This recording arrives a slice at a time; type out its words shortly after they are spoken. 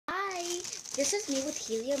This is me with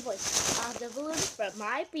Helium voice of the balloon from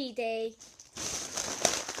my bday.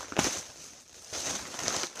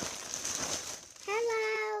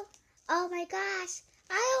 Hello. Oh my gosh.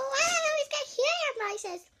 I always get helium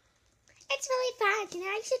voices. It's really fun. You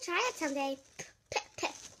know, I should try it someday.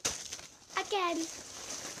 Again.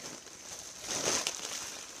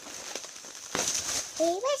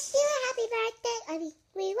 We wish you a happy birthday.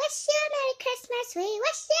 We wish you a Merry Christmas. We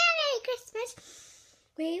wish you a Merry Christmas.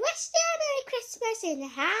 We wish you a Merry Christmas and a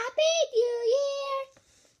Happy New Year.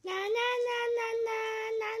 Na na na na na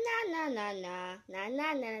na na na na na na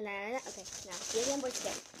na na na. Okay, now Helium voice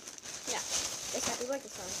again. Yeah, it's happy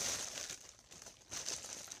birthday song.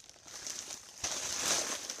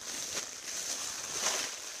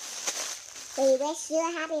 We wish you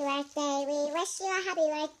a happy birthday. We wish you a happy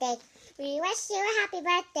birthday. We wish you a happy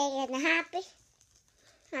birthday and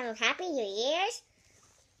a happy New Year's.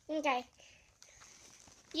 Okay.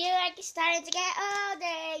 You are starting to get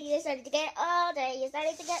older. You're starting to get older. You're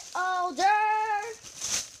starting to get older.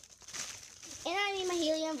 And I need my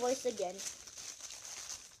Helium voice again.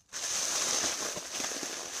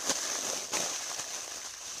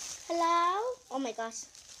 Hello? Oh my gosh.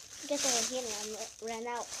 I guess I am Helium. Ran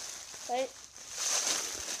out. Right?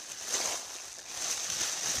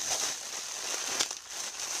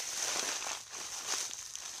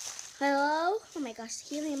 Hello? Oh my gosh,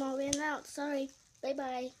 Helium all ran out. Sorry. Bye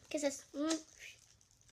bye. Kisses.